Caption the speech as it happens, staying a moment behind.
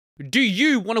Do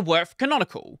you want to work for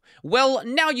Canonical? Well,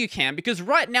 now you can, because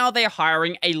right now they are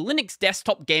hiring a Linux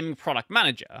desktop gaming product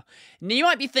manager. Now you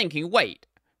might be thinking, wait,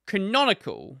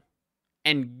 Canonical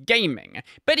and gaming.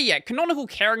 Better yet, Canonical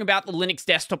caring about the Linux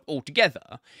desktop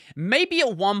altogether. Maybe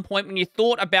at one point when you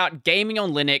thought about gaming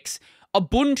on Linux,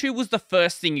 Ubuntu was the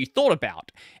first thing you thought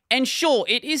about. And sure,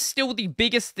 it is still the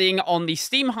biggest thing on the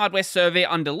Steam hardware survey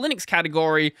under Linux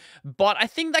category, but I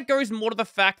think that goes more to the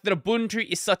fact that Ubuntu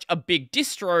is such a big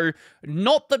distro,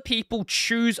 not that people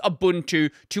choose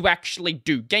Ubuntu to actually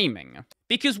do gaming.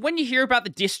 Because when you hear about the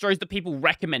distros that people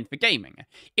recommend for gaming,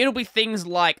 it'll be things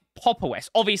like Pop! OS,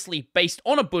 obviously based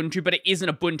on Ubuntu, but it isn't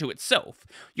Ubuntu itself.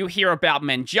 You'll hear about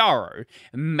Manjaro.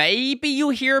 Maybe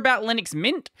you'll hear about Linux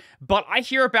Mint, but I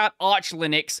hear about Arch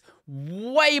Linux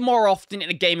way more often in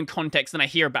a gaming context than I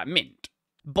hear about Mint.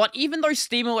 But even though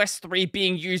SteamOS 3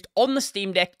 being used on the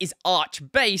Steam Deck is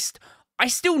Arch-based, I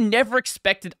still never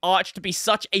expected Arch to be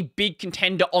such a big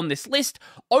contender on this list,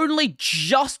 only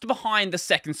just behind the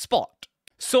second spot.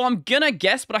 So I'm gonna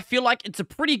guess, but I feel like it's a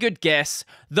pretty good guess,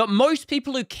 that most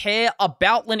people who care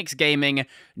about Linux gaming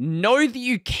know that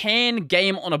you can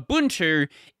game on Ubuntu,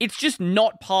 it's just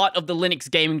not part of the Linux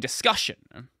gaming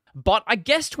discussion. But I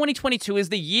guess 2022 is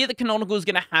the year that Canonical is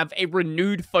going to have a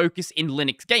renewed focus in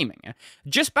Linux gaming.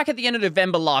 Just back at the end of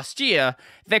November last year,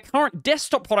 their current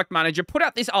desktop product manager put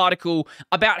out this article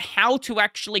about how to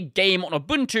actually game on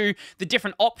Ubuntu, the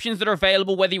different options that are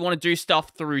available, whether you want to do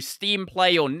stuff through Steam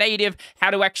Play or native, how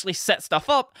to actually set stuff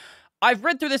up. I've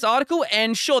read through this article,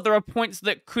 and sure, there are points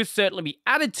that could certainly be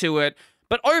added to it,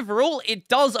 but overall, it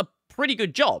does a pretty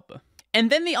good job. And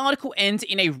then the article ends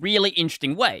in a really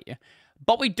interesting way.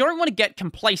 But we don't want to get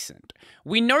complacent.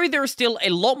 We know there is still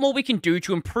a lot more we can do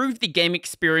to improve the game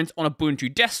experience on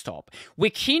Ubuntu desktop.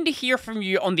 We're keen to hear from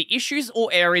you on the issues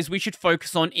or areas we should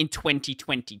focus on in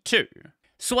 2022.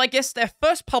 So I guess their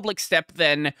first public step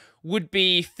then would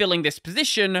be filling this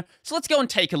position, so let's go and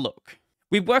take a look.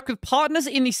 We work with partners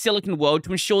in the Silicon world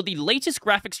to ensure the latest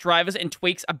graphics drivers and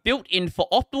tweaks are built in for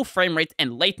optimal frame rates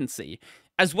and latency,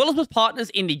 as well as with partners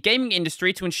in the gaming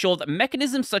industry to ensure that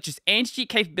mechanisms such as anti-cheat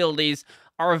capabilities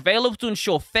are available to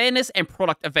ensure fairness and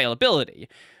product availability.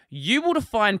 You will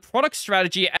define product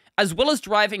strategy as well as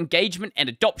drive engagement and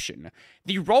adoption.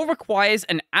 The role requires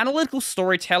an analytical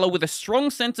storyteller with a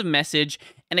strong sense of message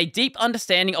and a deep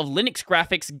understanding of Linux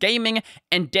graphics, gaming,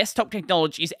 and desktop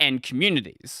technologies and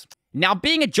communities. Now,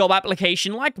 being a job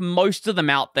application like most of them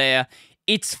out there,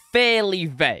 it's fairly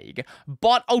vague,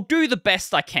 but I'll do the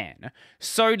best I can.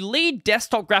 So, lead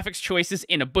desktop graphics choices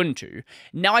in Ubuntu.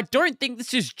 Now, I don't think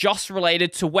this is just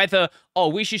related to whether,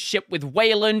 we should ship with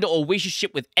Wayland or we should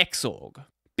ship with Xorg.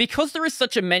 Because there is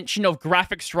such a mention of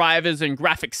graphics drivers and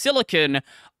graphics silicon,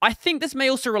 I think this may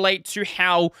also relate to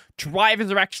how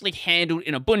drivers are actually handled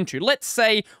in Ubuntu. Let's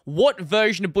say what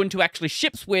version Ubuntu actually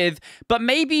ships with, but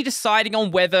maybe deciding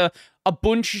on whether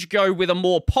Ubuntu should go with a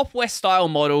more Pop! OS style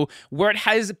model where it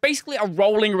has basically a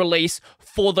rolling release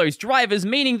for those drivers,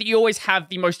 meaning that you always have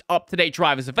the most up-to-date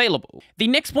drivers available. The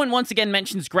next point once again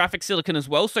mentions graphic silicon as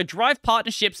well, so drive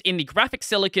partnerships in the graphic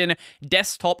silicon,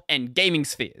 desktop, and gaming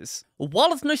spheres.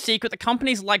 While it's no secret that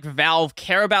companies like Valve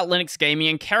care about Linux gaming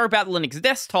and care about Linux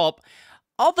desktop,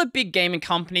 other big gaming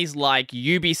companies like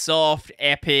Ubisoft,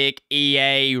 Epic,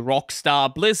 EA,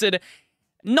 Rockstar, Blizzard,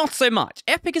 not so much.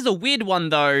 Epic is a weird one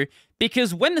though,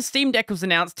 because when the Steam Deck was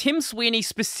announced, Tim Sweeney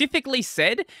specifically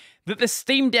said that the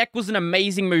Steam Deck was an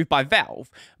amazing move by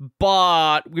Valve,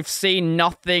 but we've seen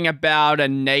nothing about a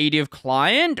native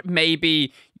client.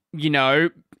 Maybe,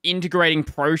 integrating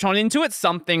Proton into it,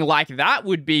 something like that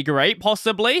would be great,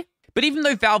 possibly. But even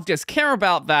though Valve does care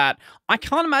about that, I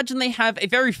can't imagine they have a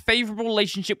very favorable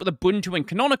relationship with Ubuntu and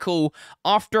Canonical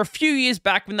after a few years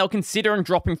back when they'll considering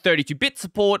dropping 32-bit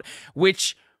support,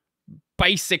 which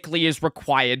basically is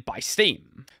required by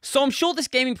Steam. So I'm sure this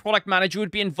gaming product manager would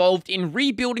be involved in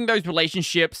rebuilding those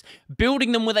relationships,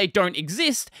 building them where they don't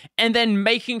exist, and then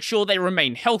making sure they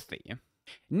remain healthy.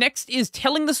 Next is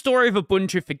telling the story of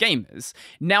Ubuntu for gamers.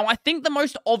 Now, I think the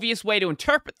most obvious way to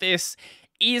interpret this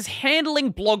is handling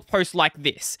blog posts like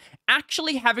this,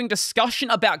 actually having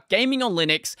discussion about gaming on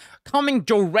Linux coming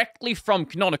directly from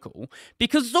Canonical,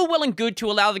 because it's all well and good to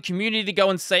allow the community to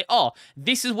go and say,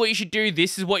 this is what you should do,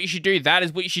 this is what you should do, that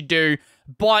is what you should do,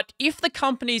 but if the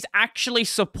companies actually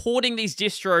supporting these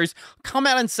distros come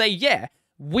out and say, yeah,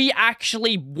 we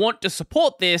actually want to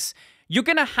support this, you're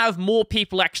going to have more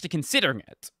people actually considering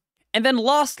it. And then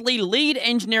lastly, lead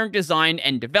engineering design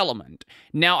and development.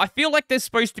 Now, I feel like there's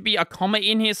supposed to be a comma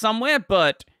in here somewhere,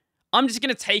 but I'm just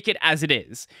going to take it as it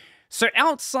is. So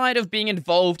outside of being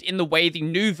involved in the way the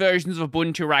new versions of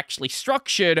Ubuntu are actually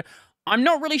structured, I'm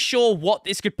not really sure what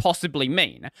this could possibly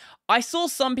mean. I saw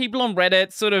some people on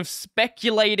Reddit sort of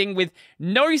speculating with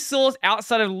no source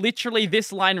outside of literally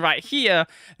this line right here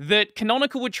that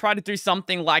Canonical would try to do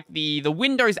something like the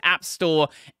Windows App Store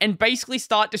and basically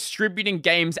start distributing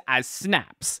games as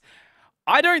snaps.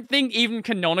 I don't think even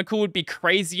Canonical would be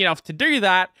crazy enough to do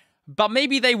that, but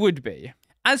maybe they would be.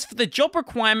 As for the job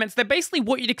requirements, they're basically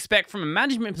what you'd expect from a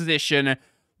management position,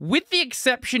 with the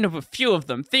exception of a few of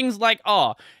them. Things like,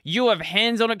 you have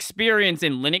hands-on experience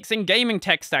in Linux and gaming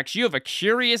tech stacks. You have a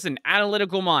curious and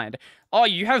analytical mind.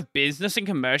 You have business and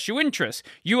commercial interests.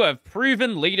 You have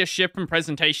proven leadership and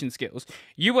presentation skills.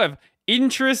 You have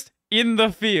interest in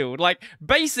the field. Like,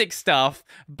 basic stuff.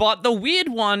 But the weird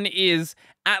one is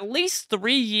at least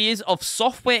 3 years of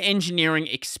software engineering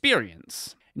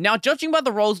experience. Now, judging by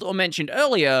the roles that were mentioned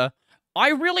earlier, I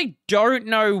really don't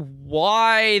know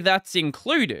why that's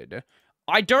included.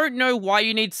 I don't know why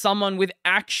you need someone with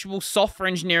actual software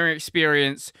engineering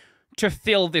experience to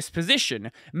fill this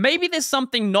position. Maybe there's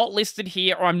something not listed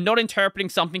here, or I'm not interpreting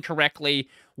something correctly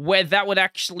where that would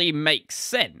actually make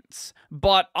sense.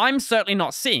 But I'm certainly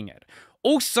not seeing it.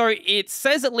 Also, it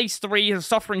says at least 3 years of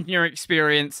software engineering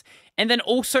experience, and then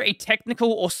also a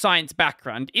technical or science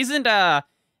background. Isn't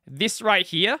this right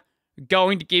here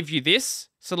going to give you this?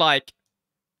 So, like,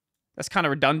 that's kind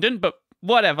of redundant, but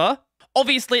whatever.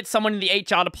 Obviously, it's someone in the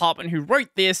HR department who wrote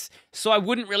this, so I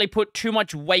wouldn't really put too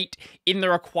much weight in the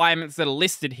requirements that are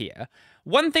listed here.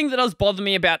 One thing that does bother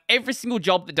me about every single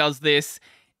job that does this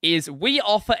is we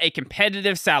offer a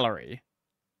competitive salary.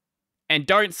 And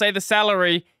don't say the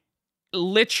salary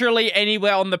literally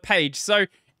anywhere on the page. So,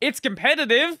 it's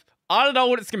competitive. I don't know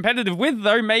what it's competitive with,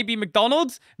 though. Maybe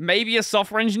McDonald's, maybe a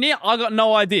software engineer. I got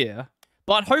no idea.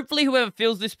 But hopefully whoever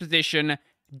fills this position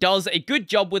does a good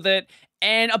job with it,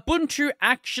 and Ubuntu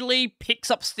actually picks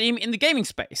up steam in the gaming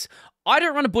space. I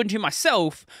don't run Ubuntu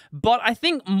myself, but I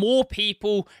think more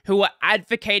people who are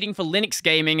advocating for Linux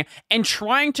gaming and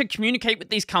trying to communicate with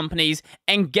these companies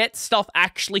and get stuff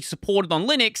actually supported on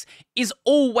Linux is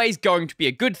always going to be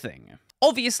a good thing.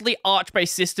 Obviously,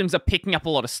 Arch-based systems are picking up a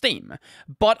lot of steam,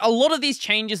 but a lot of these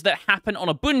changes that happen on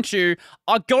Ubuntu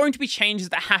are going to be changes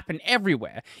that happen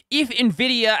everywhere. If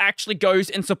NVIDIA actually goes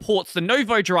and supports the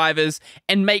Novo drivers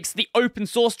and makes the open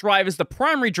source drivers the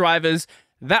primary drivers,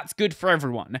 that's good for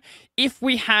everyone. If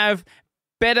we have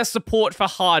better support for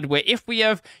hardware, if we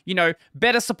have,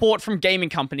 better support from gaming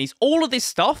companies, all of this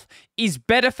stuff is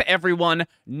better for everyone,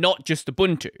 not just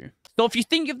Ubuntu. So if you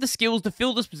think you have the skills to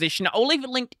fill this position, I'll leave it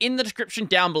linked in the description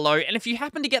down below, and if you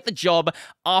happen to get the job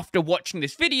after watching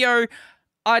this video,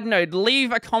 I don't know,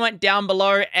 leave a comment down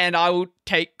below and I will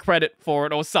take credit for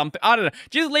it or something. I don't know,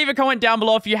 just leave a comment down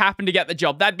below if you happen to get the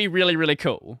job. That'd be really, really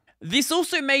cool. This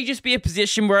also may just be a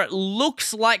position where it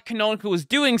looks like Canonical is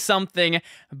doing something,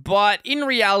 but in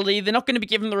reality, they're not going to be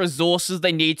given the resources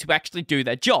they need to actually do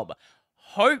their job.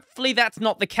 Hopefully that's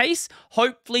not the case.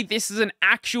 Hopefully this is an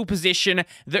actual position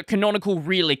that Canonical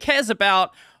really cares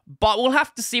about, but we'll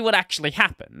have to see what actually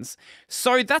happens.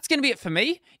 So that's going to be it for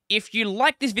me. If you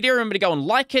like this video, remember to go and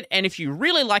like it, and if you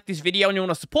really like this video and you want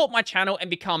to support my channel and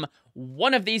become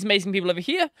one of these amazing people over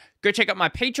here, go check out my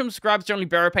Patreon, subscribe to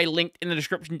OnlyBearerPay, linked in the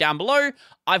description down below.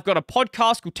 I've got a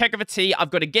podcast called Tech Over Tea.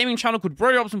 I've got a gaming channel called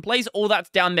Brodie Robertson Plays. All that's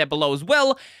down there below as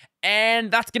well.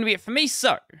 And that's going to be it for me,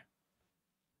 so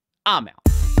I'm out.